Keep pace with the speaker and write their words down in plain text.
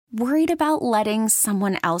Worried about letting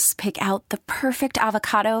someone else pick out the perfect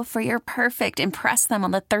avocado for your perfect impress them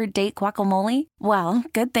on the third date guacamole? Well,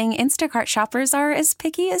 good thing Instacart shoppers are as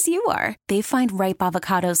picky as you are. They find ripe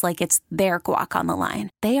avocados like it's their guac on the line.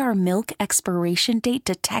 They are milk expiration date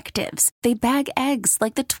detectives. They bag eggs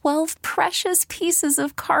like the 12 precious pieces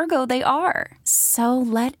of cargo they are. So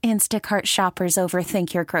let Instacart shoppers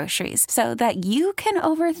overthink your groceries so that you can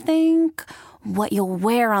overthink what you'll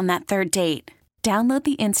wear on that third date. Download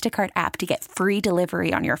the Instacart app to get free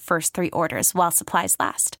delivery on your first 3 orders while supplies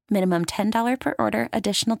last. Minimum $10 per order.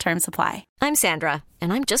 Additional terms apply. I'm Sandra,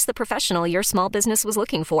 and I'm just the professional your small business was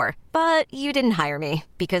looking for. But you didn't hire me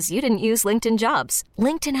because you didn't use LinkedIn Jobs.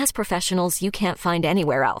 LinkedIn has professionals you can't find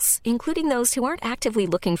anywhere else, including those who aren't actively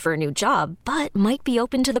looking for a new job, but might be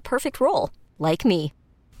open to the perfect role, like me.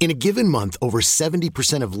 In a given month, over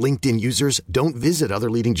 70% of LinkedIn users don't visit other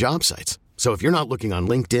leading job sites. So if you're not looking on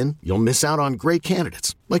LinkedIn, you'll miss out on great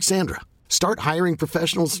candidates like Sandra. Start hiring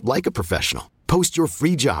professionals like a professional. Post your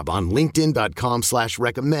free job on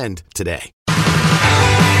linkedin.com/recommend today.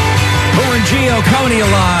 Boomer and Gio coming to you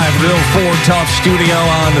live, Real Ford Tough Studio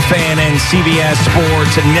on the Fan and CBS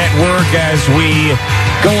Sports Network as we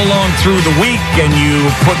go along through the week and you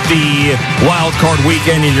put the wild card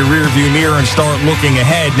weekend in your rearview mirror and start looking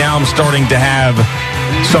ahead. Now I'm starting to have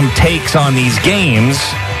some takes on these games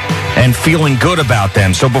and feeling good about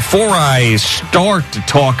them. So before I start to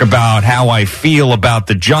talk about how I feel about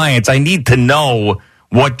the Giants, I need to know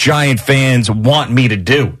what Giant fans want me to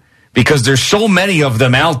do, because there's so many of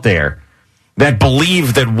them out there that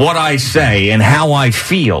believe that what I say and how I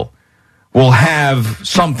feel will have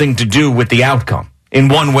something to do with the outcome in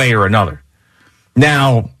one way or another.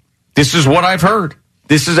 Now, this is what I've heard.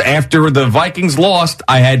 This is after the Vikings lost.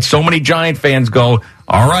 I had so many Giant fans go,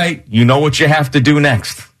 all right, you know what you have to do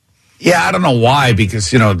next. Yeah, I don't know why, because,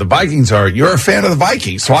 the Vikings you're a fan of the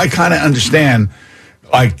Vikings, so I kind of understand,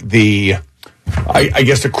 like, I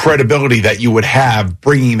guess the credibility that you would have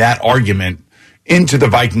bringing that argument into the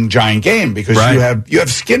Viking-Giant game, because right. you have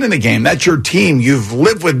skin in the game. That's your team. You've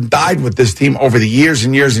lived with, died with this team over the years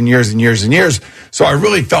and years and years and years and years. So I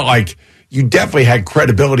really felt like you definitely had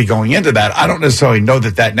credibility going into that. I don't necessarily know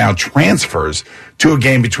that now transfers to a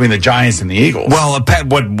game between the Giants and the Eagles. Well,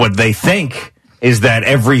 what they think is that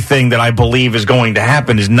everything that I believe is going to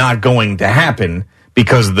happen is not going to happen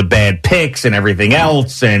because of the bad picks and everything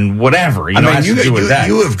else and whatever. You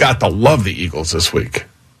have got to love the Eagles this week.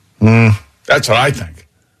 That's what I think.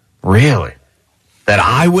 Really? That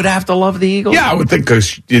I would have to love the Eagles? Yeah, I would think,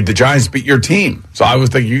 because the Giants beat your team. So I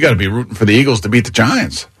would think you got to be rooting for the Eagles to beat the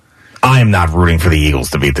Giants. I am not rooting for the Eagles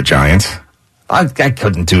to beat the Giants. I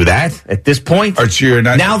couldn't do that at this point.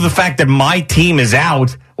 Now the fact that my team is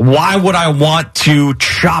out, why would I want to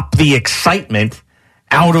chop the excitement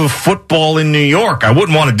out of football in New York? I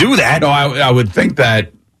wouldn't want to do that. No, I would think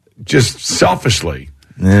that just selfishly,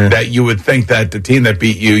 that you would think that the team that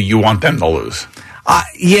beat you want them to lose.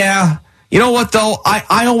 Yeah. You know what, though?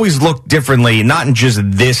 I always look differently, not in just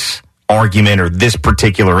this argument or this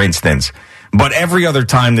particular instance, but every other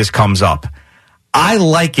time this comes up. I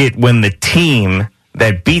like it when the team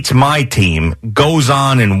that beats my team goes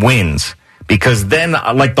on and wins, because then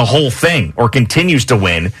I like the whole thing, or continues to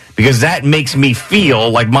win, because that makes me feel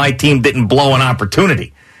like my team didn't blow an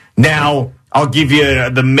opportunity. Now, I'll give you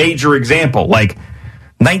the major example, like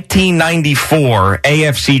 1994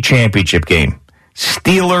 AFC Championship game,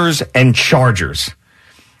 Steelers and Chargers.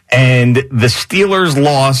 And the Steelers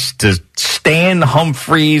lost to Stan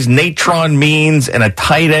Humphries, Natron Means, and a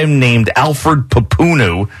tight end named Alfred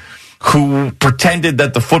Papunu, who pretended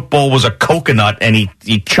that the football was a coconut, and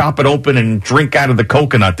he'd chop it open and drink out of the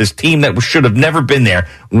coconut. This team that should have never been there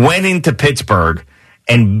went into Pittsburgh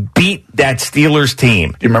and beat that Steelers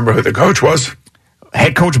team. Do you remember who the coach was?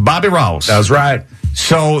 Head coach Bobby Rouse. That was right.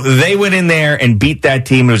 So they went in there and beat that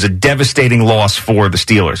team. It was a devastating loss for the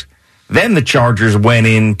Steelers. Then the Chargers went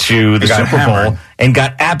into the Super Bowl and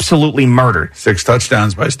got absolutely murdered. 6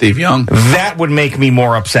 touchdowns by Steve Young. That would make me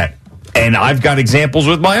more upset. And I've got examples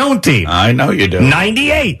with my own team. I know you do.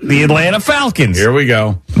 98, the Atlanta Falcons. Here we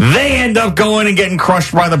go. They end up going and getting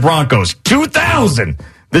crushed by the Broncos. 2000,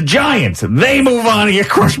 the Giants. They move on and get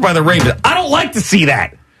crushed by the Ravens. I don't like to see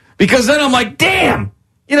that, because then I'm like, damn,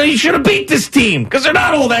 you should have beat this team, because they're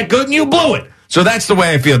not all that good and you blew it. So that's the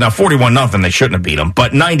way I feel. Now, 41-0, they shouldn't have beat them,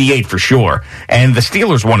 but 98 for sure. And the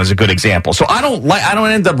Steelers one is a good example. So I don't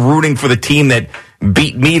end up rooting for the team that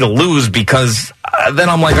beat me to lose, because then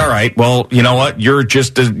I'm like, all right, well, you know what? You're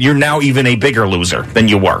now even a bigger loser than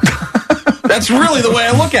you were. That's really the way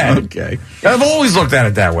I look at it. Okay. I've always looked at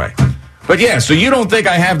it that way. But yeah, so you don't think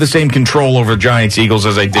I have the same control over Giants Eagles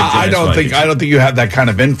as I did? I don't think you have that kind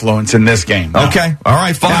of influence in this game. No. Okay, all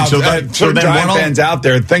right, fine. Now, so then Giant fans out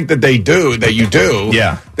there think that you do.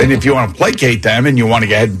 Yeah. Then if you want to placate them and you want to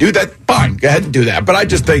go ahead and do that, fine, go ahead and do that. But I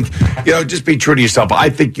just think, just be true to yourself. I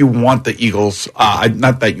think you want the Eagles.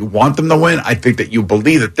 Not that you want them to win. I think that you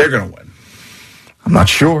believe that they're going to win. I'm not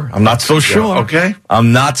sure. I'm not so sure. Okay.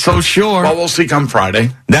 I'm not so sure. Well, we'll see come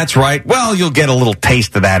Friday. That's right. Well, you'll get a little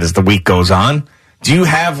taste of that as the week goes on. Do you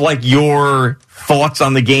have, your thoughts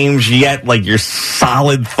on the games yet? Your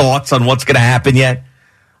solid thoughts on what's going to happen yet?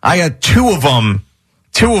 I got two of them.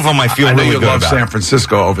 I feel I know really you good love about. San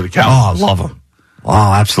Francisco over the Cowboys. Oh, I love them.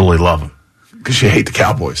 Oh, absolutely love them. Because you hate the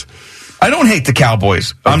Cowboys. I don't hate the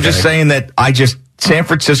Cowboys. Okay. I'm just saying that San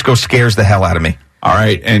Francisco scares the hell out of me. All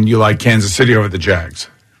right, and you like Kansas City over the Jags.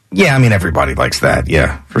 Yeah, I mean, everybody likes that.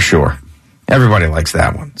 Yeah, for sure. Everybody likes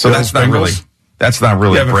that one. So Bills, that's not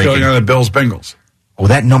really you have a breaking. feeling on the Bills-Bengals. Oh,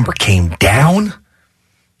 that number came down?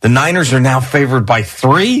 The Niners are now favored by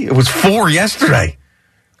 3? It was 4 yesterday.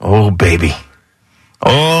 Oh, baby.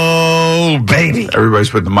 Oh, baby.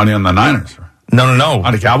 Everybody's putting the money on the Niners. No.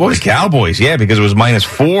 On the Cowboys? The Cowboys, yeah, because it was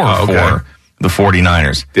 -4 for the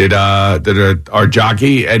 49ers. Did our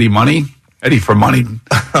jockey, Eddie for money,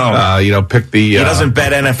 pick the... He doesn't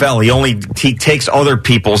bet NFL. He takes other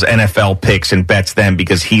people's NFL picks and bets them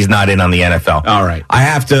because he's not in on the NFL. All right.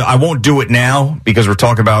 I won't do it now because we're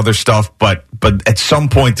talking about other stuff, but at some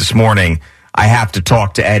point this morning, I have to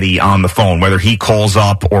talk to Eddie on the phone, whether he calls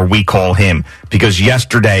up or we call him, because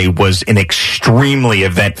yesterday was an extremely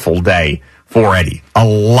eventful day for Eddie. A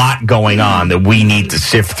lot going on that we need to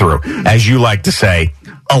sift through. As you like to say,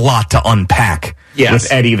 a lot to unpack. Yes.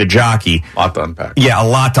 With Eddie the jockey. A lot to unpack. Yeah, a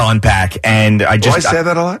lot to unpack. And Do I say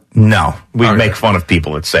that a lot? No. We make fun of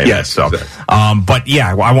people that say that. So, exactly. But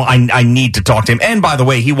yeah, I need to talk to him. And by the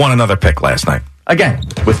way, he won another pick last night. Again,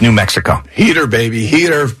 with New Mexico. Heater, baby,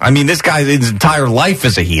 heater. I mean, this guy, his entire life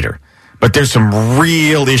is a heater. But there's some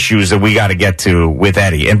real issues that we got to get to with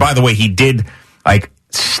Eddie. And by the way, he did,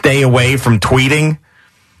 stay away from tweeting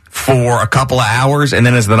for a couple of hours, and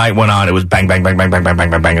then as the night went on, it was bang, bang, bang, bang, bang, bang, bang,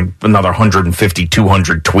 bang, bang, and another 150,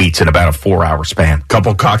 200 tweets in about a 4-hour span.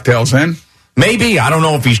 Couple cocktails in? Maybe. I don't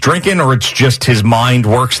know if he's drinking or it's just his mind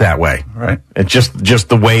works that way. All right. It's just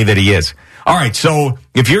the way that he is. All right, so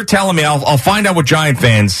if you're telling me, I'll find out what Giant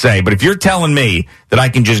fans say, but if you're telling me that I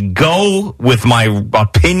can just go with my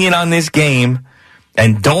opinion on this game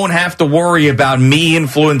and don't have to worry about me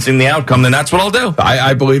influencing the outcome, then that's what I'll do.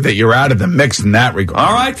 I believe that you're out of the mix in that regard.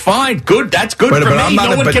 All right, fine. Good. That's good for me.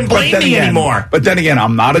 No one can blame me anymore. But then again,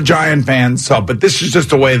 I'm not a Giant fan, but this is just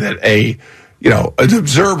the way that an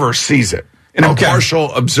observer sees it. An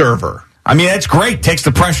impartial observer. I mean, that's great. Takes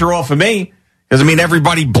the pressure off of me. Because,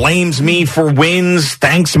 everybody blames me for wins,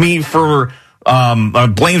 thanks me for...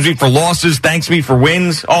 blames me for losses, thanks me for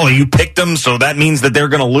wins. Oh, you picked them, so that means that they're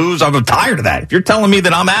going to lose. I'm tired of that. If you're telling me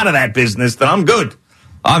that I'm out of that business, then I'm good.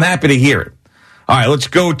 I'm happy to hear it. All right, let's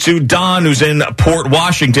go to Don, who's in Port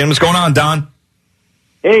Washington. What's going on, Don?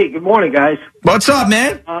 Hey, good morning, guys. What's up,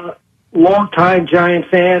 man? Long-time Giant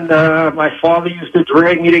fan. My father used to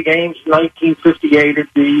drag me to games in 1958 at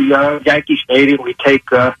the Yankee Stadium. We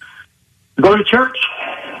go to church.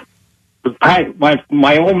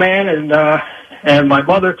 My old man and my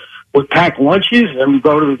mother would pack lunches and we'd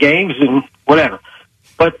go to the games and whatever.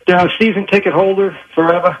 But season ticket holder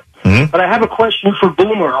forever. Mm-hmm. But I have a question for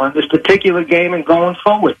Boomer on this particular game and going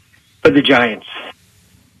forward for the Giants.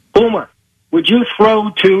 Boomer, would you throw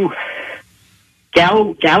to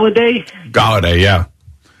Galladay? Galladay, yeah.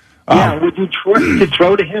 Would you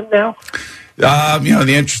throw to him now?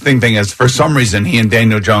 The interesting thing is, for some reason, he and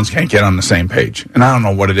Daniel Jones can't get on the same page. And I don't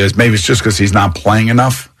know what it is. Maybe it's just because he's not playing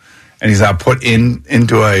enough and he's not put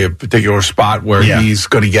into a particular spot where he's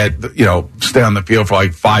going to get, stay on the field for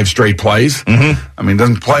 5 straight plays. Mm-hmm. I mean,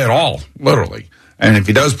 doesn't play at all, literally. And if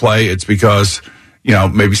he does play, it's because,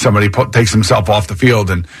 maybe somebody takes himself off the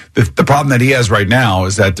field. And the problem that he has right now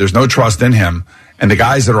is that there's no trust in him. And the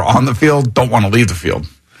guys that are on the field don't want to leave the field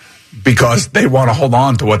because they want to hold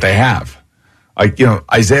on to what they have.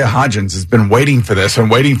 Isaiah Hodgins has been waiting for this, and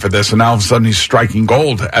now all of a sudden he's striking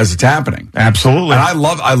gold as it's happening. Absolutely. And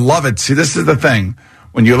I love it. See, this is the thing.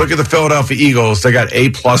 When you look at the Philadelphia Eagles, they got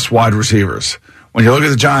A+ wide receivers. When you look at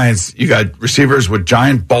the Giants, you got receivers with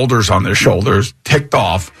giant boulders on their shoulders, ticked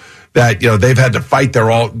off, that, they've had to fight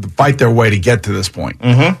their way to get to this point.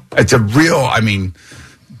 Mm-hmm. It's a real,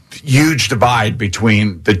 huge divide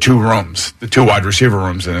between the two wide receiver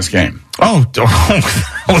rooms in this game. Oh,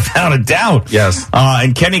 without a doubt. Yes.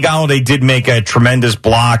 And Kenny Galladay did make a tremendous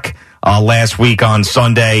block last week on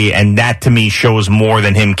Sunday, and that to me shows more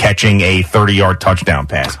than him catching a 30-yard touchdown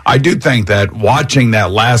pass. I do think that watching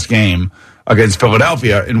that last game against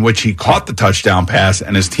Philadelphia, in which he caught the touchdown pass,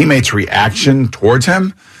 and his teammates' reaction towards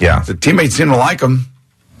him, the teammates seem to like him.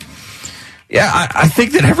 Yeah, I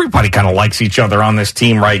think that everybody kind of likes each other on this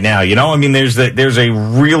team right now. You know, I mean, there's a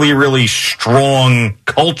really, really strong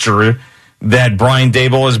culture that Brian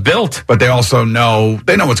Daboll has built. But they also know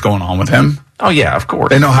what's going on with him. Oh, yeah, of course.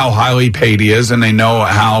 They know how highly paid he is, and they know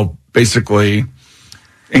how basically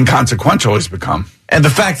inconsequential he's become. And the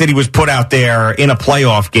fact that he was put out there in a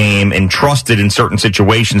playoff game and trusted in certain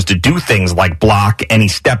situations to do things like block, and he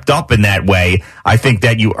stepped up in that way, I think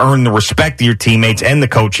that you earn the respect of your teammates and the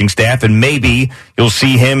coaching staff, and maybe you'll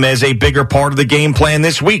see him as a bigger part of the game plan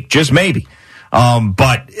this week, just maybe.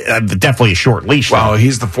 But definitely a short leash. Well,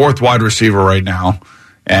 he's the fourth wide receiver right now,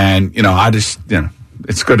 and,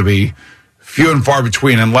 it's going to be few and far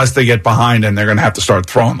between unless they get behind and they're going to have to start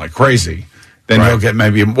throwing like crazy. Then he'll get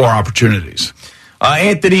maybe more opportunities.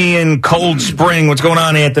 Anthony in Cold Spring. What's going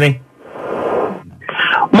on, Anthony?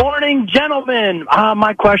 Morning, gentlemen.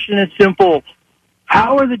 My question is simple.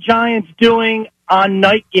 How are the Giants doing on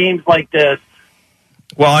night games like this?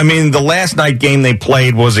 Well, I mean, the last night game they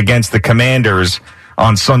played was against the Commanders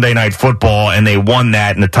on Sunday Night Football, and they won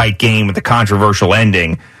that in a tight game with a controversial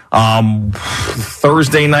ending.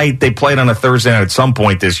 Thursday night, they played on a Thursday night at some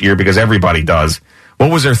point this year because everybody does.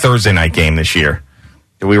 What was their Thursday night game this year?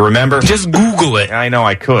 Do we remember? Just Google it. I know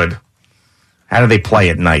I could. How do they play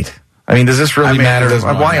at night? I mean, does this really matter?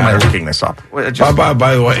 Why am I looking this up?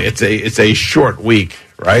 By the way, it's a short week,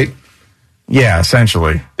 right? Yeah,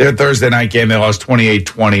 essentially. Their Thursday night game, they lost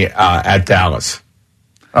 28-20 at Dallas.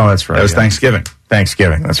 Oh, that's right. That was Thanksgiving.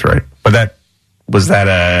 Thanksgiving, that's right. But that was not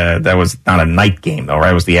a night game, though,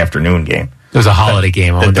 right? It was the afternoon game. It was a holiday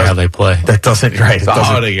game. I wonder how they play. That doesn't, right. It's a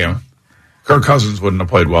holiday game. Kirk Cousins wouldn't have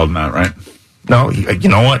played well in that, right? No, you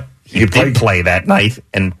know what? He did play that night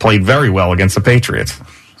and played very well against the Patriots.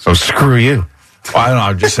 So screw you. Well, I don't know.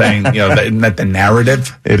 I'm just saying, isn't that the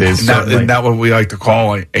narrative? It is. Isn't that what we like to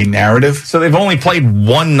call a narrative? So they've only played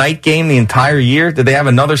one night game the entire year? Did they have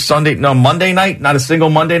another Monday night? Not a single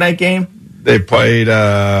Monday night game? They played...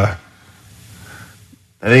 They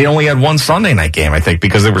only had one Sunday night game, I think,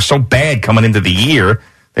 because they were so bad coming into the year,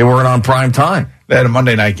 they weren't on prime time. They had a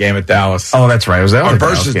Monday night game at Dallas. Oh, that's right. Was that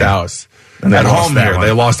versus Dallas? And at home here,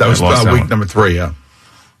 they lost. That was week number 3, yeah.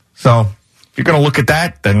 So if you're going to look at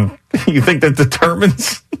that, then you think that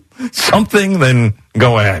determines something, then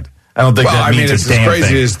go ahead. I don't think that means it's a damn as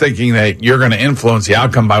crazy thing. as thinking that you're going to influence the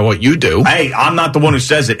outcome by what you do. Hey, I'm not the one who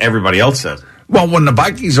says it. Everybody else says it. Well, when the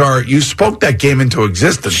Vikings you spoke that game into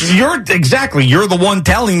existence. You're the one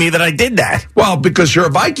telling me that I did that. Well, because you're a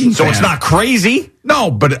Viking fan. So it's not crazy? No,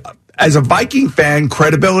 but as a Viking fan,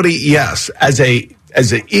 credibility, yes. As an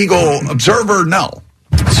Eagle observer, no.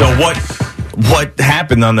 So what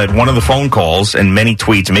happened on that one of the phone calls and many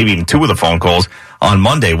tweets, maybe even 2 of the phone calls on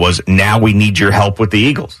Monday was, now we need your help with the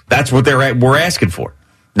Eagles. That's what we're asking for.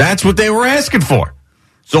 That's what they were asking for.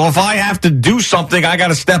 So if I have to do something, I got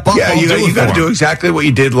to step up. Yeah, you got to do exactly what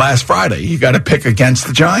you did last Friday. You got to pick against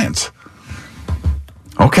the Giants.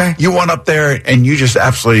 Okay. You went up there and you just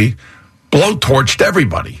absolutely blowtorched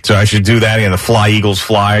everybody. So I should do that in the Fly Eagles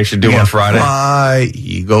Fly. I should do on Friday. Fly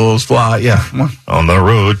Eagles Fly. Yeah. On the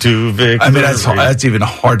road to victory. I mean, that's even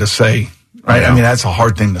hard to say, right? I mean, that's a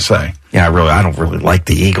hard thing to say. Yeah, I don't really like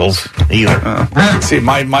the Eagles either. See,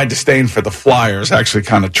 my disdain for the Flyers actually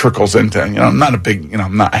kind of trickles into, I'm not a big,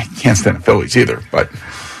 I can't stand the Phillies either, but.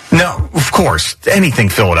 No, of course, anything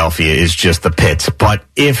Philadelphia is just the Pits. But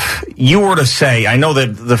if you were to say, I know that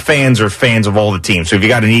the fans are fans of all the teams. So if you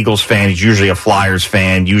got an Eagles fan, he's usually a Flyers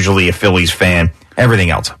fan, usually a Phillies fan, everything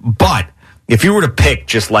else. But if you were to pick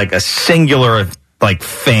just like a singular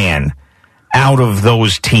fan out of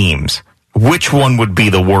those teams, which one would be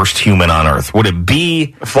the worst human on earth? Would it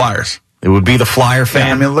be the Flyers? It would be the Flyer fan.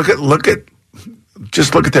 Yeah, I mean, look at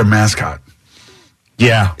their mascot.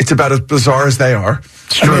 Yeah, it's about as bizarre as they are.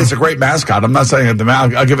 I mean, it's a great mascot. I'm not saying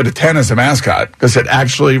I'll give it a 10 as a mascot because it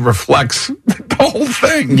actually reflects the whole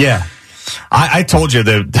thing. Yeah, I told you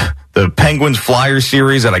the Penguins Flyers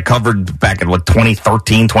series that I covered back in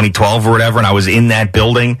 2013, 2012 or whatever, and I was in that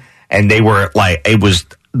building, and they were it was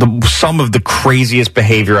some of the craziest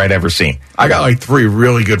behavior I'd ever seen. I got 3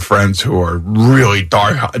 really good friends who are really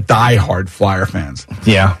diehard Flyer fans.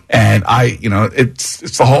 Yeah, and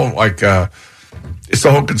it's the whole it's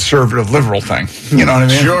the whole conservative liberal thing. You know what I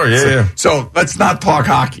mean? Sure, yeah. So let's not talk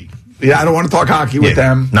hockey. Yeah, I don't want to talk hockey with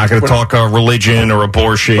them. Not going to talk religion or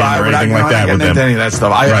abortion or anything like that with them. Any of that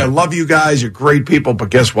stuff. I love you guys. You're great people, but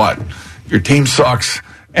guess what? Your team sucks.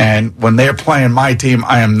 And when they're playing my team,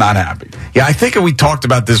 I am not happy. Yeah, I think we talked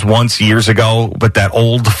about this once years ago, but that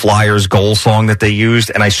old Flyers goal song that they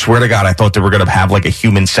used, and I swear to God, I thought they were going to have like a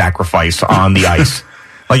human sacrifice on the ice.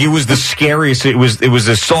 Like it was the scariest. It was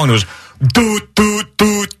this song. It was doot doot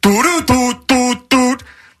doot doot doot doot doot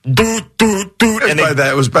doot doot doot. And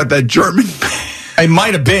it was about that German. It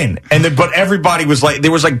might have been, but everybody was like,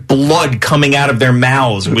 there was like blood coming out of their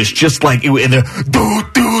mouths. It was just like, and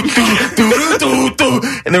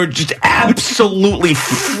they were just absolutely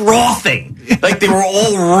frothing, like they were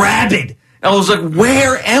all rabid. And I was like,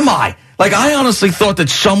 where am I? Like, I honestly thought that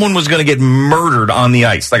someone was going to get murdered on the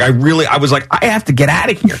ice. Like, I was like, I have to get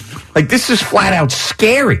out of here. Like, this is flat out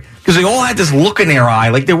scary because they all had this look in their eye,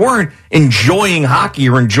 like they weren't enjoying hockey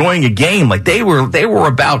or enjoying a game. Like they were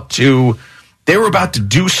about to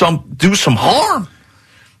do some harm.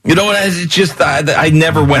 You know, it's just I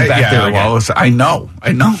never went back there again. Well, I know.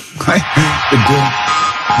 Yeah,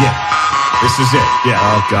 this is it. Yeah.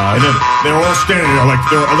 Oh God. And then they're all standing there like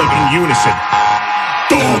they're like in unison.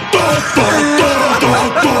 And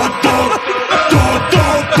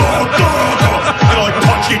like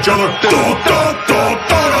punch each other.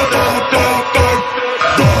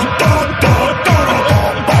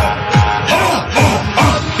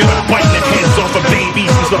 Biting the heads off of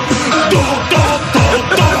babies and stuff.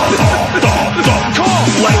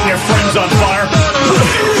 Lighting their friends on fire.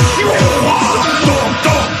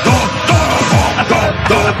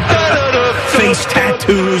 Face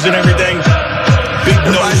tattoos and everything. Big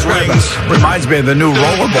nose rings. Reminds me of the new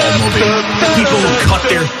Rollerball movie. People who cut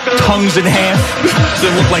their tongues in half so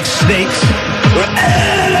they look like snakes.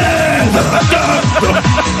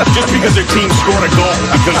 Just because their team scored a goal.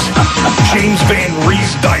 Because James Van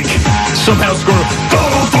Riesdyk somehow scored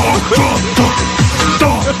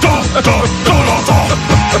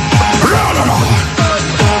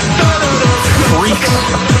freaks.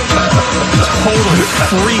 Total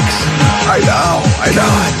freaks. I know.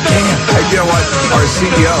 God damn. Hey, you know what? Our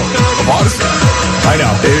CEO of Odyssey, I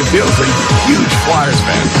know. David Fields, a huge Flyers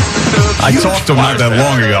fan. I talked to him not that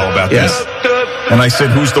long ago about this. And I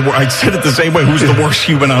said, I said it the same way, who's the worst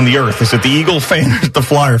human on the earth? Is it the Eagle fan or the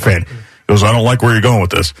Flyer fan? He goes, I don't like where you're going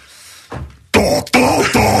with this.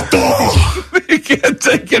 You can't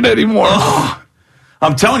take it anymore. Oh,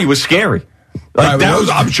 I'm telling you, it was scary. Like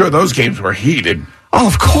I'm sure those games were heated. Oh,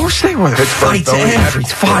 of course they were. Pittsburgh, Fights every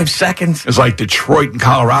 5 seconds. It was like Detroit and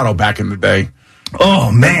Colorado back in the day.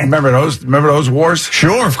 Oh man, remember those wars?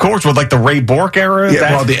 Sure, of course, with like the Ray Bourque era.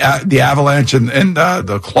 Yeah, well, the Avalanche and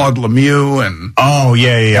the Claude Lemieux and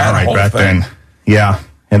yeah, all right, back then, yeah,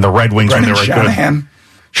 and the Red Wings when they were Shanahan.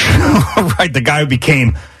 Good. Right, the guy who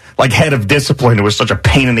became like head of discipline who was such a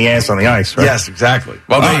pain in the ass on the ice. Right? Yes, exactly.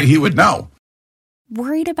 Well, he would know.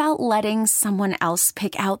 Worried about letting someone else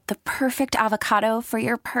pick out the perfect avocado for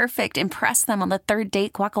your perfect impress them on the third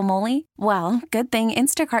date guacamole? Well, good thing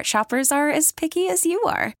Instacart shoppers are as picky as you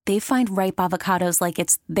are. They find ripe avocados like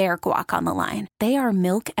it's their guac on the line. They are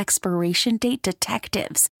milk expiration date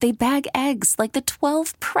detectives. They bag eggs like the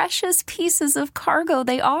 12 precious pieces of cargo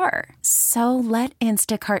they are. So let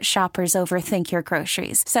Instacart shoppers overthink your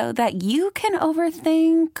groceries so that you can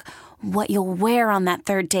overthink what you'll wear on that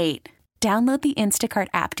third date. Download the Instacart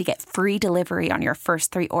app to get free delivery on your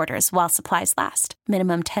first 3 orders while supplies last.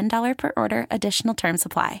 Minimum $10 per order. Additional terms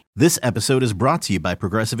apply. This episode is brought to you by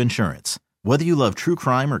Progressive Insurance. Whether you love true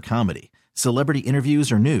crime or comedy, celebrity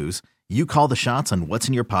interviews or news, you call the shots on what's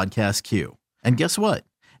in your podcast queue. And guess what?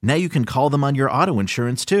 Now you can call them on your auto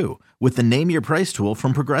insurance too with the Name Your Price tool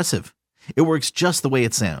from Progressive. It works just the way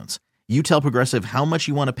it sounds. You tell Progressive how much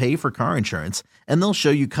you want to pay for car insurance, and they'll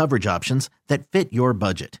show you coverage options that fit your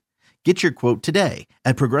budget. Get your quote today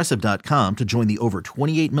at Progressive.com to join the over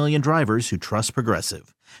 28 million drivers who trust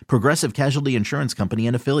Progressive. Progressive Casualty Insurance Company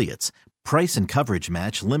and Affiliates. Price and coverage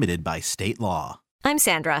match limited by state law. I'm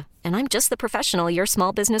Sandra, and I'm just the professional your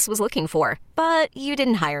small business was looking for. But you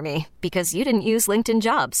didn't hire me because you didn't use LinkedIn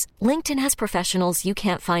Jobs. LinkedIn has professionals you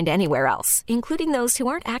can't find anywhere else, including those who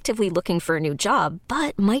aren't actively looking for a new job,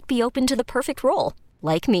 but might be open to the perfect role,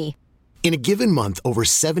 like me. In a given month, over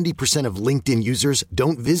 70% of LinkedIn users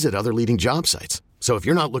don't visit other leading job sites. So if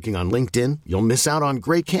you're not looking on LinkedIn, you'll miss out on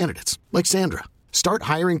great candidates like Sandra. Start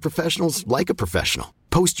hiring professionals like a professional.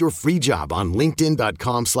 Post your free job on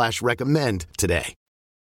linkedin.com/recommend today.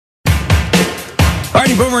 All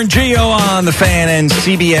righty, Boomer and Gio on the Fan and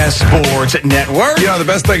CBS Sports Network. You know, the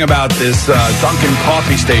best thing about this Dunkin'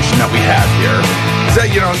 coffee station that we have here is that,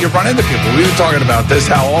 you run into people. We were talking about this,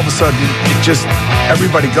 how all of a sudden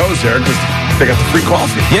everybody goes there because they got the free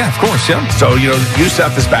coffee. Yeah, of course, yeah. So,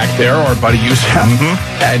 Youssef is back there, our buddy Youssef,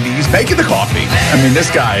 and he's making the coffee. I mean,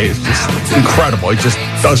 this guy is just incredible. He just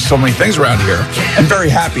does so many things around here, and very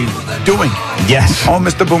happy doing it. Yes. Oh,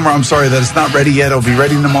 Mr. Boomer, I'm sorry that it's not ready yet. It'll be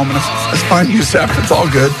ready in a moment. It's fine, Youssef. It's all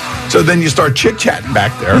good. So then you start chit-chatting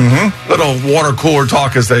back there. Little water cooler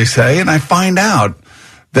talk, as they say, and I find out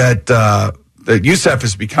that that Youssef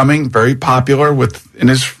is becoming very popular in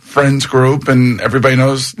his friends group, and everybody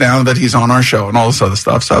knows now that he's on our show and all this other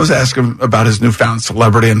stuff. So I was asking him about his newfound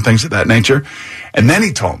celebrity and things of that nature. And then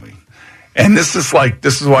he told me, and this is why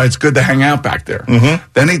it's good to hang out back there.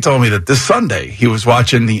 Then he told me that this Sunday he was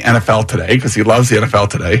watching the NFL Today, because he loves the NFL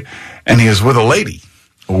Today, and he was with a lady.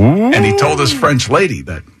 Ooh. And he told this French lady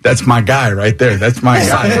that's my guy right there. That's my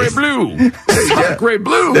guy. Sacre bleu. Sacre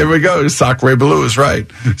bleu. There we go. Sacre bleu is right.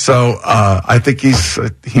 So I think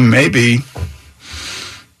he may be.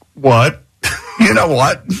 What? You know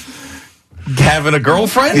what? Having a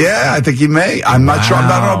girlfriend? Yeah, I think he may. I'm not sure. I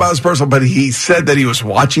don't know about his personal, but he said that he was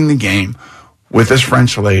watching the game with this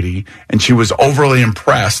French lady, and she was overly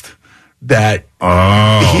impressed that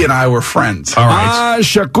he and I were friends. All right.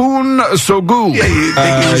 Chacun Sogu. Yeah,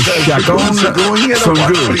 Chacun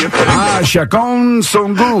Sogu. Chacun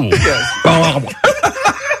Sogu.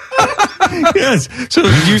 Yes. So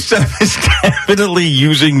Youssef is definitely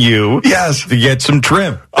using you to get some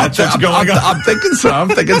trim. That's what's going on. I'm thinking so.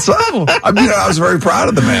 I was very proud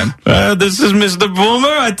of the man. This is Mr. Boomer.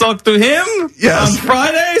 I talked to him on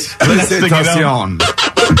Fridays.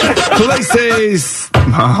 Playstation.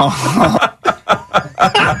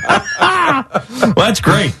 Well, that's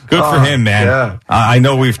great. Good for him, man. Yeah. I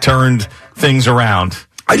know we've turned things around.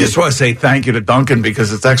 I just want to say thank you to Duncan,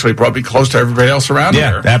 because it's actually brought me close to everybody else around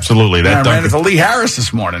here. Yeah, absolutely. I ran into Lee Harris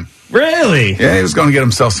this morning. Really? Yeah, he was going to get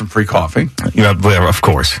himself some free coffee. Of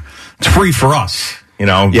course. It's free for us,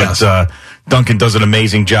 Yes. But Duncan does an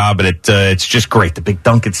amazing job, and it's just great. The big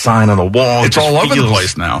Duncan sign on the wall. It's all over the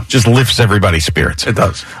place now. Just lifts everybody's spirits. It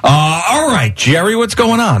does. All right, Jerry, what's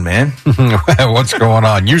going on, man? What's going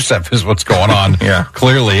on? Youssef is what's going on. Yeah.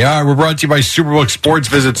 Clearly. We're brought to you by Superbook Sports.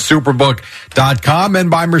 Visit superbook.com and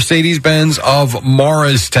by Mercedes-Benz of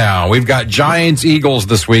Morristown. We've got Giants-Eagles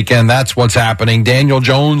this weekend. That's what's happening. Daniel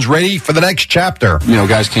Jones ready for the next chapter.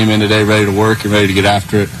 Guys came in today ready to work and ready to get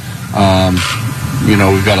after it.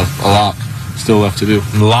 We've got a lot still left to do.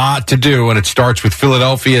 A lot to do, and it starts with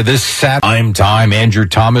Philadelphia this Saturday time. Andrew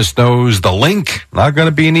Thomas knows the link. Not going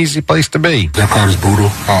to be an easy place to be. That crowd is brutal,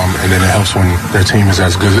 and then it helps when their team is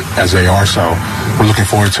as good as they are, so we're looking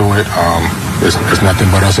forward to it. It's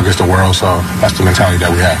nothing but us against the world, so that's the mentality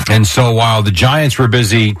that we have. And so while the Giants were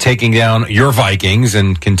busy taking down your Vikings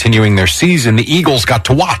and continuing their season, the Eagles got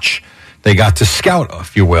to watch. They got to scout,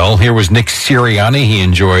 if you will. Here was Nick Sirianni. He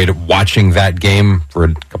enjoyed watching that game for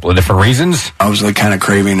a couple of different reasons. I was kind of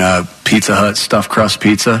craving Pizza Hut stuffed crust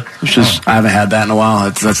pizza, which is I haven't had that in a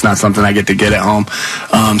while. That's not something I get to get at home.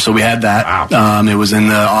 So we had that. Wow. It was in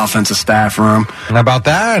the offensive staff room. How about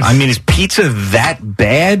that? I mean, is pizza that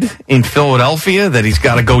bad in Philadelphia that he's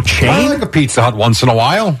got to go chain? I like a Pizza Hut once in a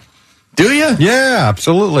while. Do you? Yeah,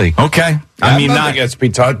 absolutely. Okay. I mean, not against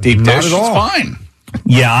Pizza Hut deep dish. It's fine.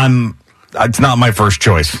 Yeah, it's not my first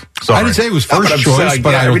choice. Sorry. I didn't say it was first choice,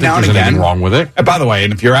 but I don't think there's anything wrong with it. And by the way,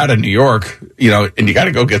 and if you're out of New York, and you got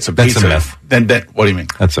to go get some pizza. That's a myth. Then what do you mean?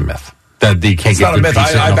 That's a myth. That you can't it's get not a myth.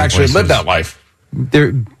 I've actually lived that life.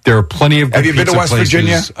 There are plenty of good Have you been to West places.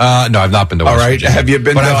 Virginia? No, I've not been to West Virginia. Have you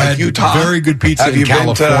been to Utah? Very good pizza Have in you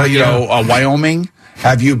California. been to Wyoming?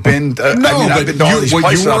 Have you been? I've been to all these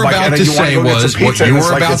places. What you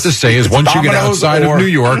were about to say is once you get outside of New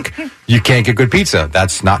York, you can't get good pizza.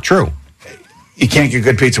 That's not true. You can't get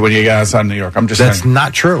good pizza when you get outside of New York. That's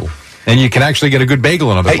not true. And you can actually get a good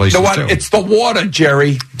bagel in other places, you know what? too. It's the water,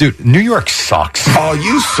 Jerry. Dude, New York sucks. Oh,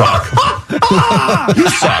 you suck. You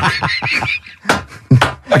suck.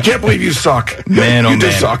 I can't believe you suck. Man, you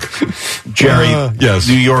do suck. Jerry, yes.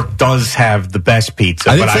 New York does have the best pizza.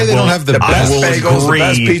 I didn't say they don't have the best bagels, the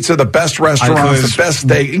best pizza, the best restaurants, the best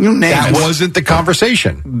steak. You name it. That wasn't the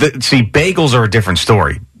conversation. See, bagels are a different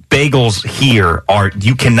story. Bagels here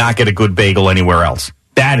you cannot get a good bagel anywhere else.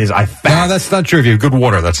 That is, No, that's not true. If you have good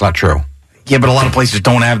water, that's not true. Yeah, but a lot of places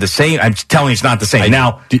don't have the same. I'm telling you, it's not the same.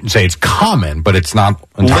 I didn't say it's common, but it's not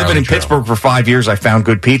entirely living in true. Pittsburgh for 5 years, I found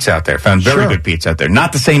good pizza out there. Found very good pizza out there.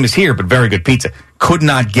 Not the same as here, but very good pizza. Could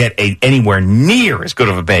not get anywhere near as good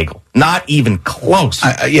of a bagel. Not even close.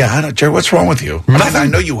 Jerry, what's wrong with you? I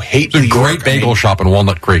know you hate There's a great bagel shop in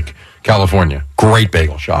Walnut Creek, California. Great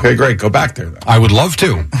bagel shop. Okay, great. Go back there, then. I would love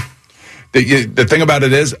to. The thing about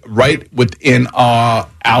it is, right within our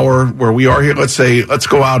where we are here, let's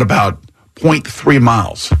go out about 0.3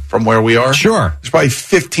 miles from where we are. Sure. There's probably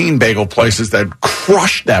 15 bagel places that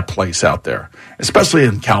crushed that place out there, especially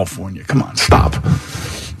in California. Come on, stop.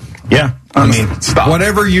 Yeah. I mean, stop.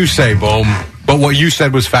 Whatever you say, Boom, but what you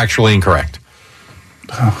said was factually incorrect.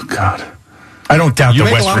 Oh, God. I don't doubt You that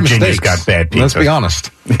make a West lot of Virginia's mistakes. got bad pizza. Let's be honest.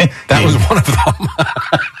 That was one of them.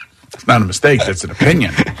 It's not a mistake. That's an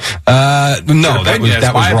opinion. No, that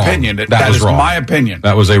was my wrong. opinion. That was is wrong. my opinion.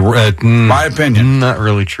 That was my opinion. Not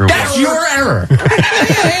really true. That's your error.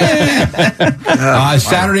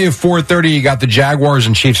 Saturday at 4:30, you got the Jaguars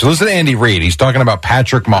and Chiefs. So listen to Andy Reid. He's talking about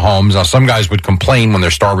Patrick Mahomes. Now, some guys would complain when their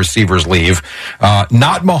star receivers leave.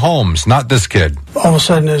 Not Mahomes, not this kid. All of a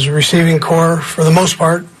sudden, his receiving core, for the most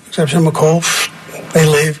part, except for McCole, they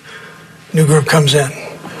leave. New group comes in.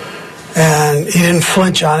 And he didn't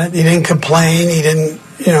flinch on it. He didn't complain. He didn't,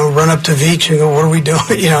 run up to Veach and go, "What are we doing?"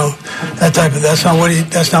 That's not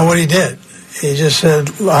what he did. He just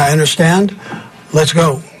said, "I understand. Let's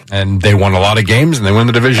go." And they won a lot of games, and they win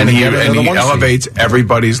the division. And he elevates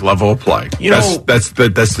everybody's level of play. That's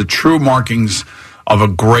the true markings of a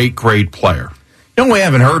great, great player. You know, we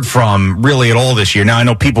haven't heard from really at all this year. Now, I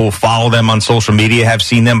know people who follow them on social media have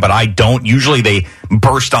seen them, but I don't. Usually they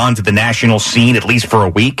burst onto the national scene, at least for a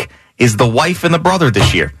week, is the wife and the brother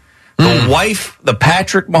this year. The wife, the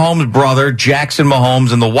Patrick Mahomes brother, Jackson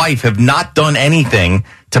Mahomes, and the wife have not done anything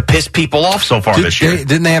to piss people off so far this year.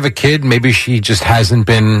 Didn't they have a kid? Maybe she just hasn't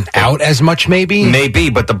been out as much, maybe? Maybe,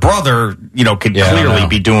 but the brother, could clearly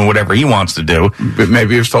be doing whatever he wants to do. But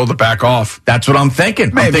maybe he was told to back off. That's what I'm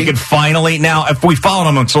thinking. Maybe. I'm thinking finally. Now, if we followed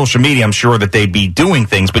him on social media, I'm sure that they'd be doing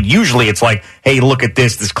things, but usually it's like, hey, look at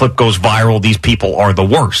this. This clip goes viral. These people are the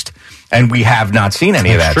worst. And we have not seen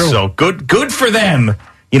any of that. True. So good for them.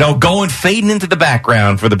 Fading into the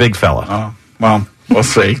background for the big fella. Well, we'll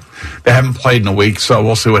see. They haven't played in a week, so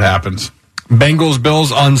we'll see what happens. Bengals,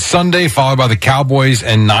 Bills on Sunday, followed by the Cowboys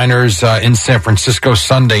and Niners in San Francisco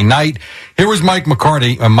Sunday night. Here was Mike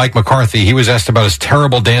McCarthy. He was asked about his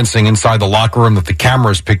terrible dancing inside the locker room that the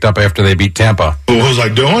cameras picked up after they beat Tampa. What was I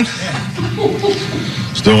doing?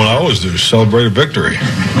 It's doing what I always do, celebrate a victory.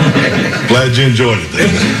 Glad you enjoyed it,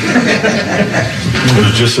 David. It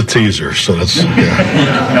was just a teaser, so that's,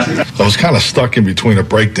 yeah. I was kind of stuck in between a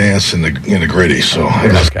break dance and the gritty, so.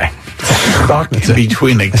 Okay. Stuck in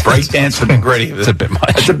between the break dance and the gritty. It's a bit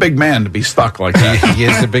much. It's a big man to be stuck like that. He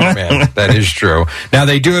is a big man. That is true. Now,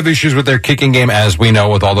 they do have issues with their kicking game, as we know,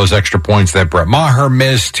 with all those extra points that Brett Maher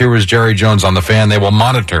missed. Here was Jerry Jones on the Fan. They will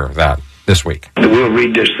monitor that this week. We'll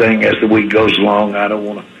read this thing as the week goes along. I don't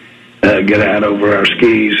want to get out over our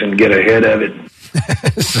skis and get ahead of it.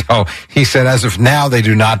 So he said as of now, they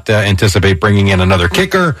do not anticipate bringing in another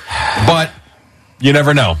kicker, but you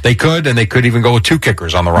never know. They could, and they could even go with two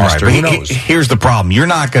kickers on the roster. Right, who knows? Here's the problem. You're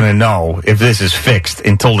not going to know if this is fixed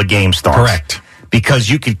until the game starts. Correct. Because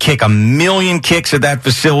you could kick a million kicks at that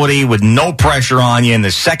facility with no pressure on you, and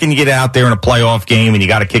the second you get out there in a playoff game and you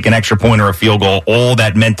got to kick an extra point or a field goal, all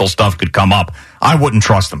that mental stuff could come up. I wouldn't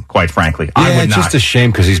trust him, quite frankly. Yeah, I would it's not. just a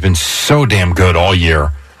shame because he's been so damn good all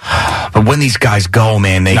year. But when these guys go,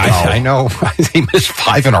 man, they go. I know. He missed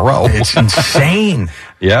 5 in a row. It's insane.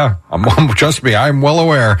 Yeah, trust me, I'm well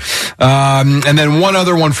aware. And then one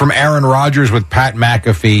other one from Aaron Rodgers with Pat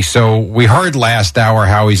McAfee. So we heard last hour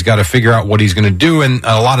how he's got to figure out what he's going to do, and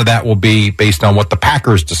a lot of that will be based on what the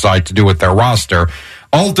Packers decide to do with their roster.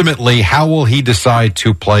 Ultimately, how will he decide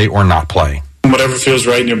to play or not play? Whatever feels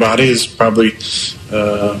right in your body is probably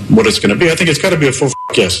what it's going to be. I think it's got to be a full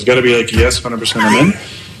yes. It's got to be like, yes, 100% I'm in.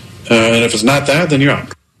 And if it's not that, then you're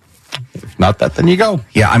out. If not that, then you go.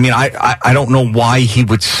 Yeah, I mean, I don't know why he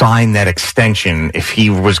would sign that extension if he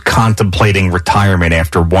was contemplating retirement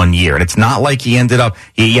after 1 year. And it's not like he ended up,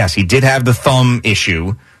 he did have the thumb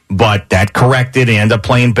issue, but that corrected. He ended up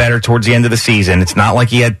playing better towards the end of the season. It's not like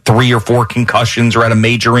he had 3 or 4 concussions or had a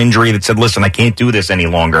major injury that said, listen, I can't do this any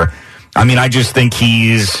longer. I mean, I just think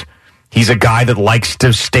he's a guy that likes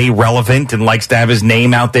to stay relevant and likes to have his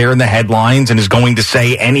name out there in the headlines and is going to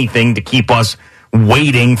say anything to keep us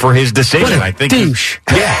waiting for his decision. What a douche.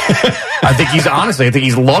 I think he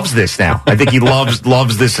loves this now. I think he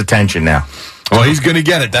loves this attention now. Well, he's going to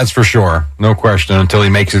get it, that's for sure. No question, until he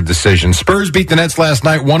makes a decision. Spurs beat the Nets last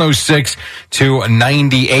night,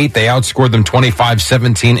 106-98. They outscored them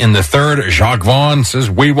 25-17 in the third. Jacques Vaughn says,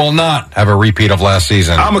 we will not have a repeat of last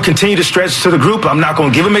season. I'm going to continue to stretch to the group. I'm not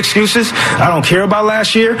going to give them excuses. I don't care about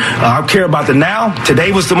last year. I care about the now.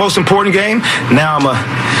 Today was the most important game. Now I'm going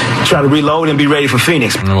to try to reload and be ready for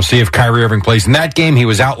Phoenix. And we'll see if Kyrie Irving plays in that game. He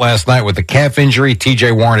was out last night with a calf injury.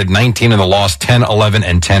 TJ Warren had 19 in the loss, 10, 11,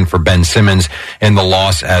 and 10 for Ben Simmons. in the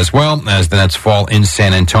loss as well as the Nets fall in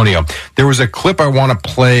San Antonio. There was a clip I want to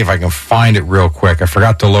play if I can find it real quick. I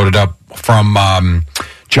forgot to load it up from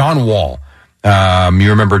John Wall. You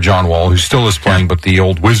remember John Wall, who still is playing, but the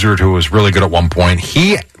old Wizard who was really good at one point.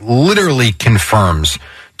 He literally confirms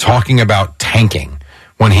talking about tanking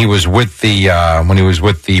when he was with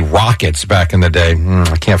the Rockets back in the day.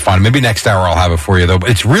 I can't find it. Maybe next hour I'll have it for you, though.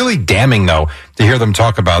 But it's really damning, though, to hear them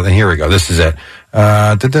talk about it. And here we go. This is it.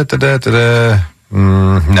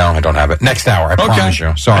 No, I don't have it. Next hour, I promise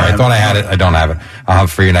you. Sorry, I thought I had it. I don't have it. I'll have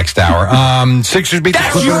it for you next hour. Sixers beat the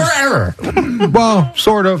Clippers. That's your error. Well,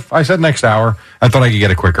 sort of. I said next hour. I thought I could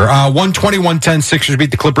get it quicker. 120-110, Sixers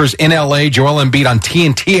beat the Clippers in L.A. Joel Embiid on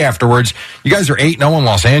TNT afterwards. You guys are 8-0 in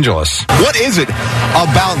Los Angeles. What is it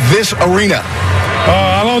about this arena?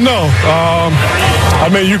 I don't know. I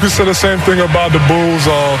mean, you could say the same thing about the Bulls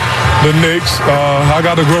or the Knicks. I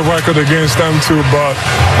got a good record against them, too. But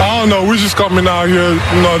I don't know. We're just coming out here,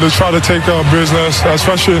 to try to take care of business,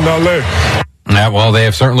 especially in L.A. Yeah, well, they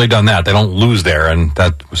have certainly done that. They don't lose there, and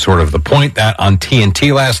that was sort of the point. That on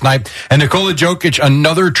TNT last night. And Nikola Jokic,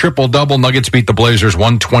 another triple-double. Nuggets beat the Blazers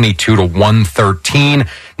 122-113.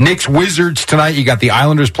 Knicks Wizards tonight. You got the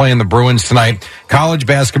Islanders playing the Bruins tonight. College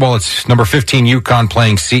basketball, it's number 15 UConn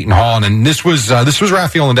playing Seton Hall. And this was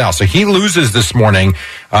Rafael Nadal. So he loses this morning.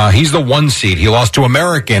 He's the 1 seed. He lost to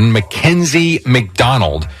American Mackenzie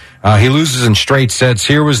McDonald. He loses in straight sets.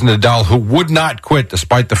 Here was Nadal, who would not quit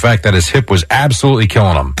despite the fact that his hip was absolutely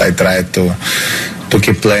killing him. I tried to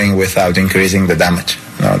keep playing without increasing the damage.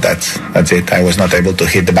 That's it. I was not able to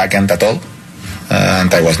hit the backhand at all,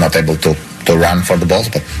 and I was not able to run for the balls,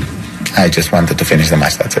 but I just wanted to finish the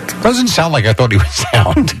match. That's it. Doesn't sound like I thought he would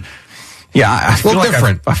sound. Yeah, I feel like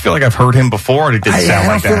different. I feel like I've heard him before, and it didn't sound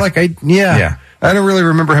like that. Yeah. I don't really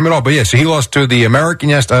remember him at all. But yeah, so he lost to the American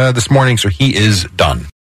this morning, so he is done.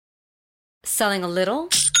 Selling a little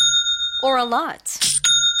or a lot?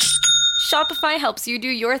 Shopify helps you do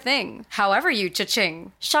your thing, however you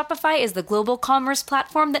cha-ching. Shopify is the global commerce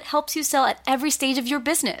platform that helps you sell at every stage of your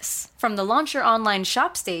business. From the launch your online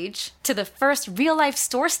shop stage, to the first real-life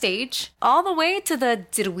store stage, all the way to the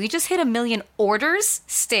did we just hit 1 million orders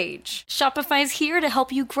stage. Shopify's here to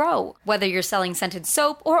help you grow. Whether you're selling scented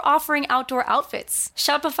soap or offering outdoor outfits,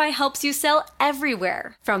 Shopify helps you sell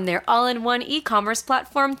everywhere. From their all-in-one e-commerce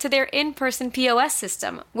platform to their in-person POS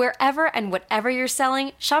system, wherever and whatever you're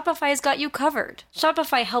selling, Shopify's got you covered.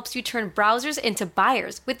 Shopify helps you turn browsers into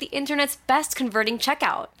buyers with the internet's best converting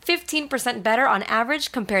checkout. 15% better on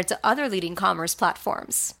average compared to other leading commerce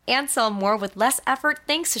platforms. And sell more with less effort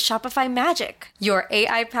thanks to Shopify Magic, your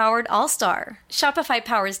AI-powered all-star. Shopify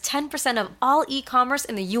powers 10% of all e-commerce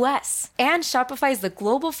in the U.S. And Shopify is the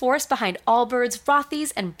global force behind Allbirds,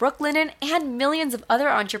 Rothy's, and Brooklinen, and millions of other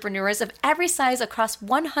entrepreneurs of every size across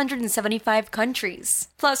 175 countries.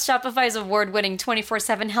 Plus, Shopify's award-winning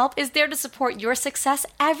 24/7 help is there to support your success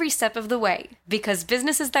every step of the way. Because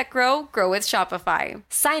businesses that grow with Shopify.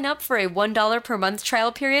 Sign up for a $1 per month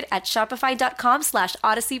trial period at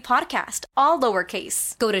shopify.com/Odyssey Podcast, all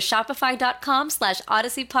lowercase. Go to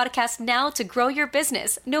shopify.com/Odyssey Podcast now to grow your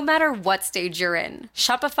business, no matter what stage you're in.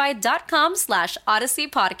 Shopify.com/Odyssey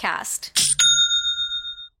Podcast.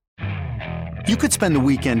 You could spend the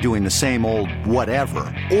weekend doing the same old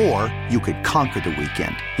whatever, or you could conquer the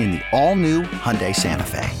weekend in the all-new Hyundai Santa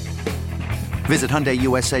Fe. Visit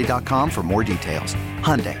HyundaiUSA.com for more details.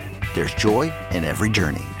 Hyundai, there's joy in every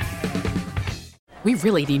journey. We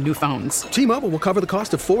really need new phones. T-Mobile will cover the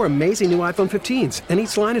cost of 4 amazing new iPhone 15s, and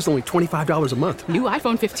each line is only $25 a month. New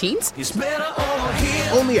iPhone 15s? It's better over here.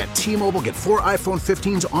 Only at T-Mobile, get 4 iPhone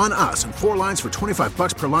 15s on us and 4 lines for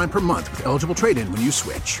 $25 per line per month with eligible trade-in when you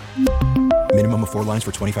switch. Minimum of 4 lines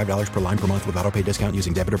for $25 per line per month with autopay discount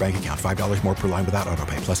using debit or bank account. $5 more per line without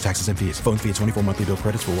autopay, plus taxes and fees. Phone fee at 24 monthly bill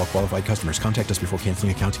credits for well-qualified customers. Contact us before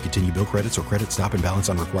canceling account to continue bill credits or credit stop and balance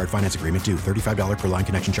on required finance agreement due. $35 per line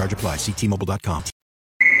connection charge applies. See T-Mobile.com.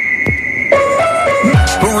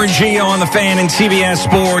 Boomer and Gio on the Fan and CBS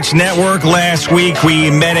Sports Network. Last week,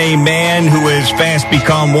 we met a man who has fast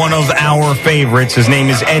become one of our favorites. His name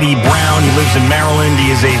is Eddie Brown. He lives in Maryland.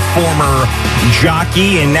 He is a former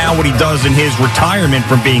jockey, and now what he does in his retirement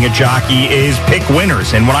from being a jockey is pick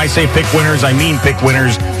winners. And when I say pick winners, I mean pick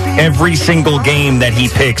winners. Every single game that he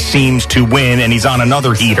picks seems to win, and he's on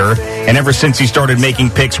another heater. And ever since he started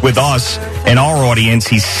making picks with us and our audience,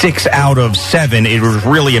 he's 6 out of 7. It was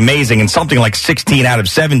really amazing, and something like 16 out of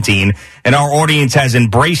 17. And our audience has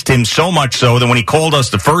embraced him so much so that when he called us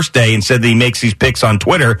the first day and said that he makes these picks on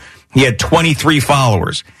Twitter, he had 23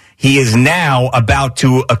 followers. He is now about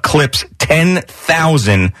to eclipse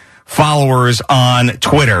 10,000 followers on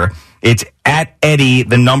Twitter. It's at Eddie,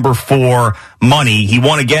 the number 4 money. He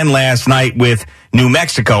won again last night with New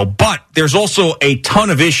Mexico, but there's also a ton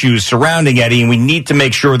of issues surrounding Eddie, and we need to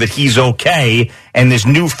make sure that he's okay and this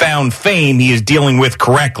newfound fame he is dealing with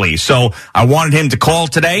correctly. So I wanted him to call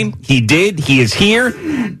today. He did. He is here.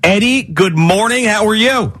 Eddie, good morning. How are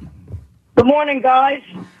you? Good morning, guys.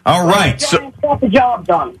 All right. So got the job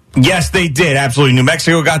done. Yes, they did. Absolutely. New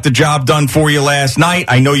Mexico got the job done for you last night.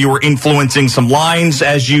 I know you were influencing some lines,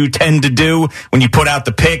 as you tend to do. When you put out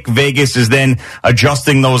the pick, Vegas is then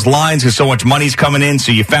adjusting those lines because so much money's coming in.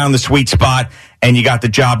 So you found the sweet spot and you got the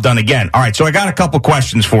job done again. All right. So I got a couple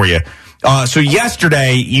questions for you. So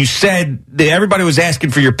yesterday you said that everybody was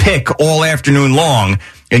asking for your pick all afternoon long.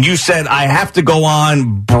 And you said, I have to go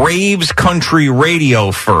on Braves Country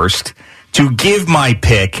Radio first to give my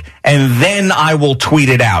pick, and then I will tweet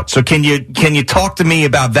it out. So can you talk to me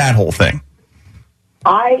about that whole thing?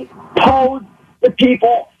 I told the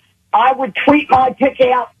people I would tweet my pick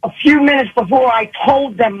out a few minutes before I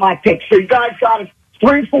told them my pick. So you guys got it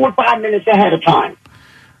 3, 4, 5 minutes ahead of time.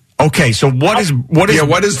 Okay, so what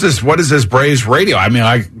is this Braves Radio? I mean,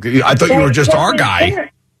 I thought you were just our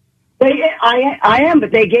guy. I am, but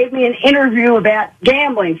they gave me an interview about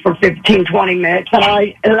gambling for 15, 20 minutes, and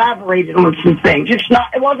I elaborated on some things. It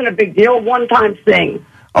wasn't a big deal, one-time thing.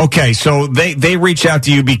 Okay, so they reached out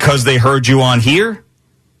to you because they heard you on here?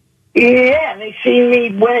 Yeah, they see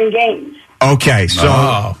me winning games. Okay,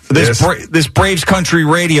 so this Braves Country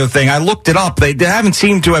Radio thing, I looked it up. They haven't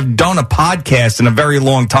seemed to have done a podcast in a very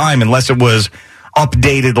long time, unless it was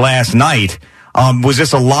updated last night. Was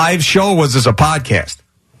this a live show or was this a podcast?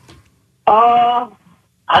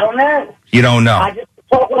 I don't know. You don't know? I just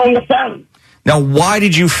talked on the phone. Now, why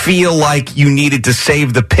did you feel like you needed to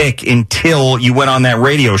save the pick until you went on that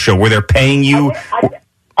radio show? Were they paying you?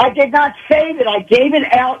 I did not save it. I gave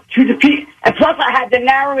it out to the people. And plus, I had to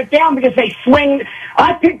narrow it down because they swing.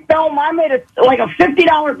 I picked Belmont. I made a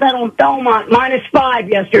 $50 bet on Belmont -5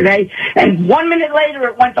 yesterday. And 1 minute later,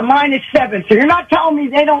 it went to -7. So you're not telling me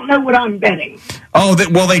they don't know what I'm betting. Oh,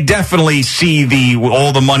 well, they definitely see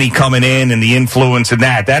all the money coming in and the influence and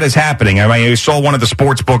that. That is happening. I mean, I saw one of the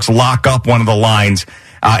sports books lock up one of the lines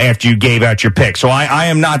after you gave out your pick. So I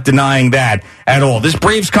am not denying that at all. This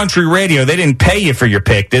Braves Country Radio, they didn't pay you for your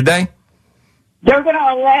pick, did they? They're going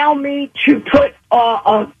to allow me to put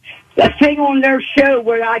a thing on their show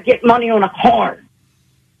where I get money on a card.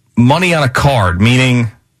 Money on a card,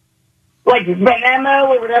 meaning? Like Venmo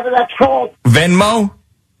or whatever that's called. Venmo?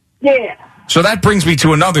 Yeah. So that brings me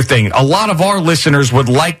to another thing. A lot of our listeners would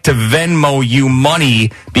like to Venmo you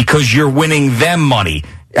money because you're winning them money.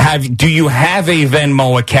 Do you have a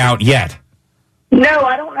Venmo account yet? No,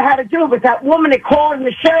 I don't know how to do it, but that woman that called in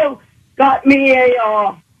the show got me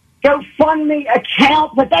a GoFundMe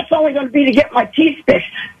account, but that's only going to be to get my teeth fixed.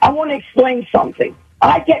 I want to explain something.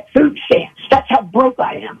 I get food stamps. That's how broke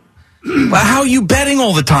I am. Well, how are you betting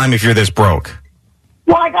all the time if you're this broke?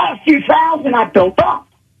 Well, I got a few thousand I built up.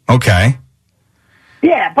 Okay.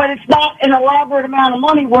 Yeah, but it's not an elaborate amount of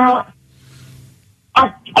money where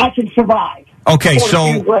I can survive. Okay,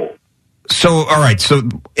 so all right, so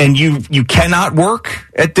and you cannot work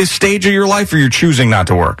at this stage of your life, or you're choosing not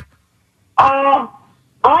to work?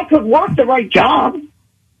 I could work the right job.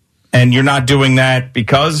 And you're not doing that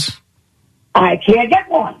because? I can't get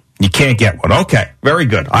one. You can't get one. Okay, very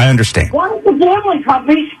good. I understand. One of the gambling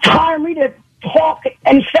companies hire me to talk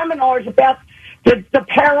in seminars about the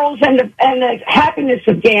perils and the happiness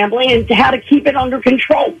of gambling and how to keep it under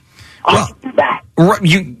control. I can do that.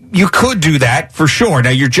 You could do that for sure. Now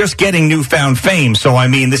you're just getting newfound fame, so I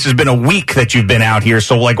mean this has been a week that you've been out here.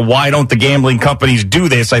 So like, why don't the gambling companies do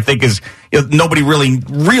this? I think nobody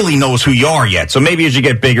really knows who you are yet. So maybe as you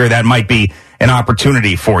get bigger, that might be an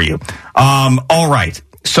opportunity for you. All right.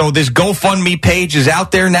 So this GoFundMe page is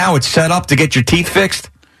out there now. It's set up to get your teeth fixed.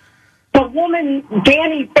 The woman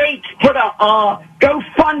Danny Bates put a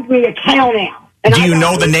GoFundMe account out. Do you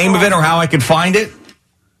know the name of it or how I could find it?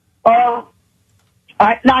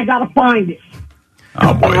 I got to find it.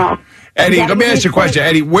 Oh, boy. Eddie, let me ask you a question.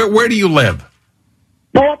 Eddie, where do you live?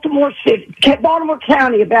 Baltimore City. Baltimore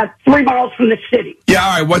County, about 3 miles from the city. Yeah,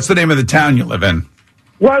 all right. What's the name of the town you live in?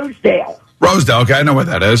 Rosedale. Rosedale. Okay, I know where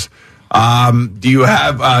that is. Do you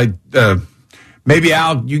have, maybe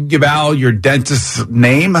Al, you can give Al your dentist's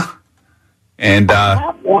name? And I don't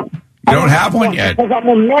have one. You don't have one yet? Because I'm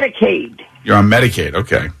on Medicaid. You're on Medicaid,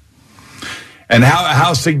 okay. And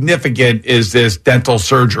how significant is this dental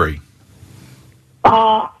surgery?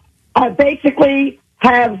 I basically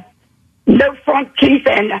have no front teeth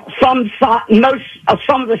and some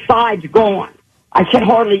of the sides gone. I can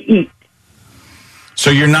hardly eat. So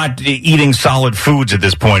you're not eating solid foods at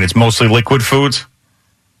this point. It's mostly liquid foods?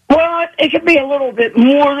 Well, it could be a little bit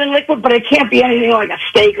more than liquid, but it can't be anything like a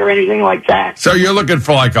steak or anything like that. So you're looking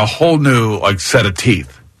for like a whole new set of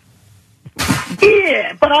teeth.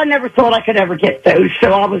 Yeah, but I never thought I could ever get those,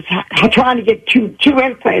 so I was trying to get two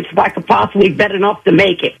implants if I could possibly bet enough to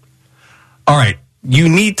make it. All right. You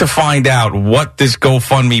need to find out what this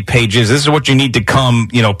GoFundMe page is. This is what you need to come,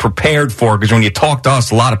 prepared for, because when you talk to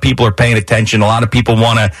us, a lot of people are paying attention. A lot of people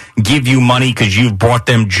want to give you money because you've brought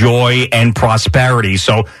them joy and prosperity.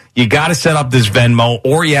 So you got to set up this Venmo,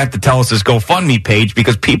 or you have to tell us this GoFundMe page,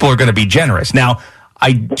 because people are going to be generous. Now,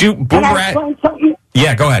 I do...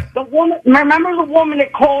 Yeah, go ahead. Remember the woman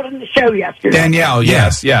that called in the show yesterday? Danielle,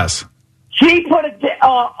 yes. She put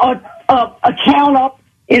a account up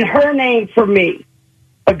in her name for me,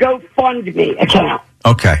 a GoFundMe account.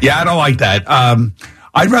 Okay. Yeah, I don't like that.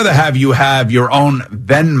 I'd rather have you have your own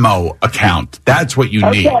Venmo account. That's what you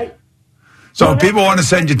need. So if people want to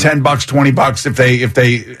send you $10, $20, if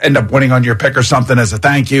they end up winning on your pick or something as a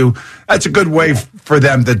thank you, that's a good way for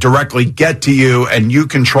them to directly get to you, and you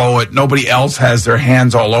control it. Nobody else has their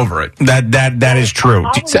hands all over it. That is true.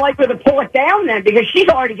 I would like her to pull it down then, because she's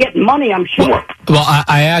already getting money, I'm sure. Well,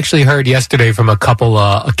 I actually heard yesterday from a couple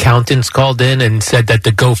accountants called in and said that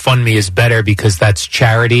the GoFundMe is better because that's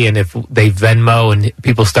charity, and if they Venmo and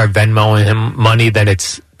people start Venmoing him money, then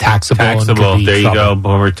it's taxable. There you go.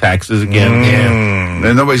 Over taxes again. Yeah.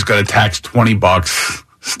 And nobody's going to tax $20.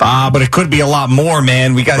 Stop. But it could be a lot more,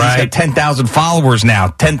 man. He's got 10,000 followers now.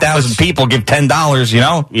 10,000 people give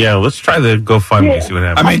 $10, Yeah, let's try the GoFundMe, see what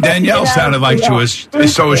happens. I mean, Danielle sounded like she was,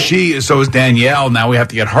 so is Danielle. Now we have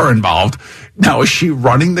to get her involved. Now, is she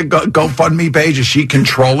running the GoFundMe page? Is she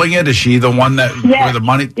controlling it? Is she the one where the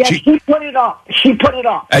money? Yeah, she put it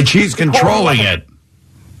up. And she's controlling it.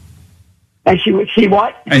 And she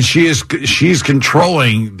what? And she's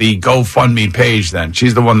controlling the GoFundMe page. Then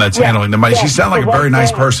she's the one that's handling the money. She sounded like a very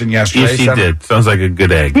nice person yesterday. Yes, she did. Sounds like a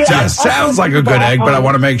good egg. Yeah, sounds like a good egg. But I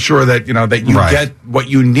want to make sure that that you get what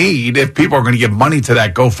you need. If people are going to give money to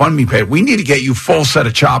that GoFundMe page, we need to get you full set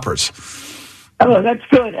of choppers. Oh, that's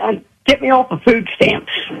good. Get me off of food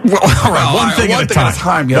stamps. Well, all right, one thing at a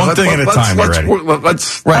time. One thing at a time.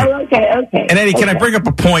 Let's right. Oh, okay. And Eddie, can I bring up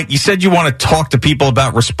a point? You said you want to talk to people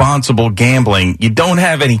about responsible gambling. You don't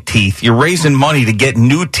have any teeth. You're raising money to get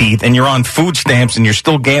new teeth, and you're on food stamps, and you're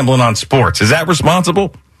still gambling on sports. Is that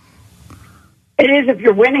responsible? It is if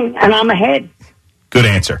you're winning, and I'm ahead. Good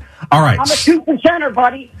answer. All right. I'm a 2%er,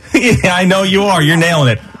 buddy. Yeah, I know you are. You're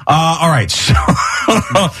nailing it. All right.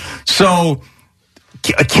 So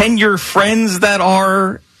can your friends that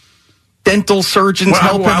are dental surgeons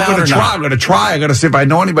help him out or not? I'm going to try. I'm going to see if I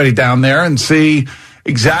know anybody down there and see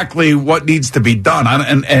exactly what needs to be done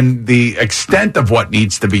and the extent of what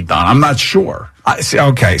needs to be done. I'm not sure.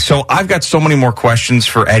 Okay, so I've got so many more questions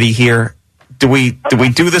for Eddie here. Do we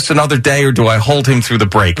do this another day, or do I hold him through the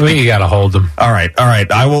break? You got to hold him. All right.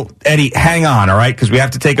 I will. Eddie, hang on, all right? Because we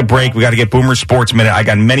have to take a break. We got to get Boomer Sports Minute. I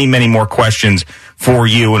got many, many more questions for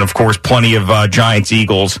you, and of course, plenty of Giants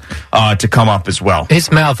Eagles to come up as well.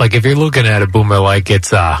 His mouth, like if you're looking at a Boomer like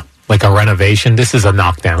it's like a renovation, this is a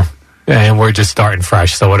knockdown. And we're just starting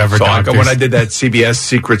fresh, so whatever. So when I did that CBS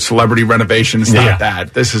Secret Celebrity renovation, it's not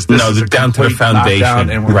that. This is down to the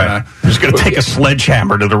foundation, and we're just going to take a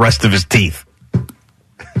sledgehammer to the rest of his teeth.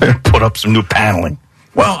 Put up some new paneling.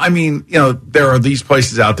 Well, I mean, there are these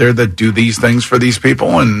places out there that do these things for these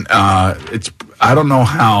people, and I don't know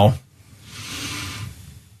how.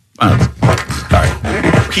 All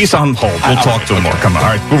right, he's on hold. We'll talk to him more. Come on. All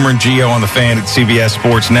right, Boomer and Gio on the Fan at CBS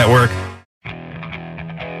Sports Network.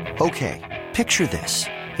 Okay, picture this.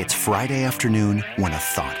 It's Friday afternoon when a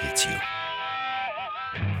thought hits you.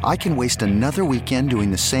 I can waste another weekend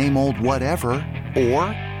doing the same old whatever, or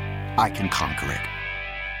I can conquer it.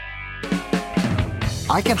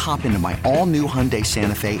 I can hop into my all-new Hyundai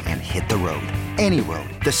Santa Fe and hit the road. Any road.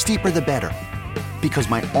 The steeper, the better. Because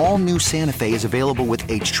my all-new Santa Fe is available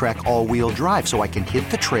with H-Track all-wheel drive, so I can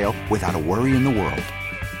hit the trail without a worry in the world.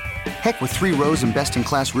 Heck, with 3 rows and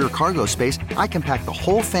best-in-class rear cargo space, I can pack the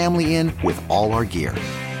whole family in with all our gear.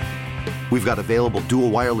 We've got available dual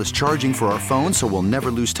wireless charging for our phones, so we'll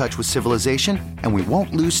never lose touch with civilization, and we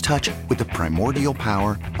won't lose touch with the primordial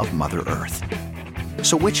power of Mother Earth.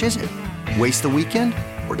 So which is it? Waste the weekend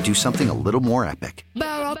or do something a little more epic?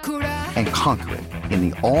 And conquer it in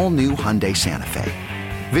the all-new Hyundai Santa Fe.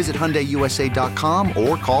 Visit HyundaiUSA.com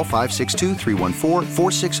or call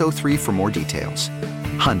 562-314-4603 for more details.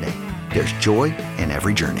 Hyundai, there's joy in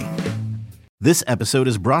every journey. This episode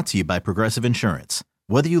is brought to you by Progressive Insurance.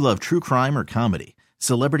 Whether you love true crime or comedy,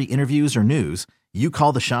 celebrity interviews or news, You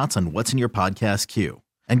call the shots on what's in your podcast queue.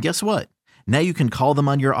 And guess what? Now you can call them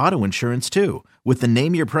on your auto insurance too with the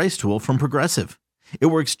Name Your Price tool from Progressive. It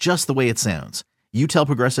works just the way it sounds. You tell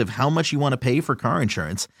Progressive how much you want to pay for car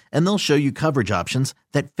insurance, and they'll show you coverage options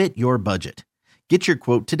that fit your budget. Get your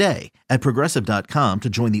quote today at Progressive.com to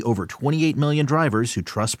join the over 28 million drivers who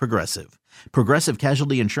trust Progressive. Progressive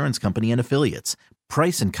Casualty Insurance Company and Affiliates.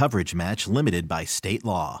 Price and coverage match limited by state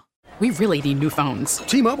law. We really need new phones.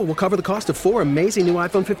 T-Mobile will cover the cost of 4 amazing new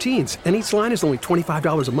iPhone 15s, and each line is only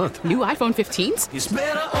 $25 a month. New iPhone 15s? It's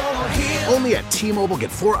better over here. Only at T-Mobile, get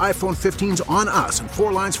 4 iPhone 15s on us and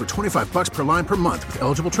 4 lines for $25 per line per month with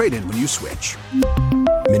eligible trade-in when you switch.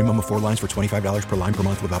 Minimum of 4 lines for $25 per line per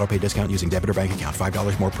month with autopay discount using debit or bank account.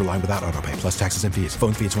 $5 more per line without autopay, plus taxes and fees.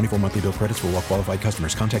 Phone fee at 24 monthly bill credits for well-qualified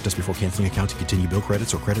customers. Contact us before canceling account to continue bill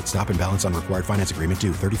credits or credit stop and balance on required finance agreement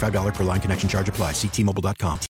due. $35 per line connection charge applies. See T-Mobile.com.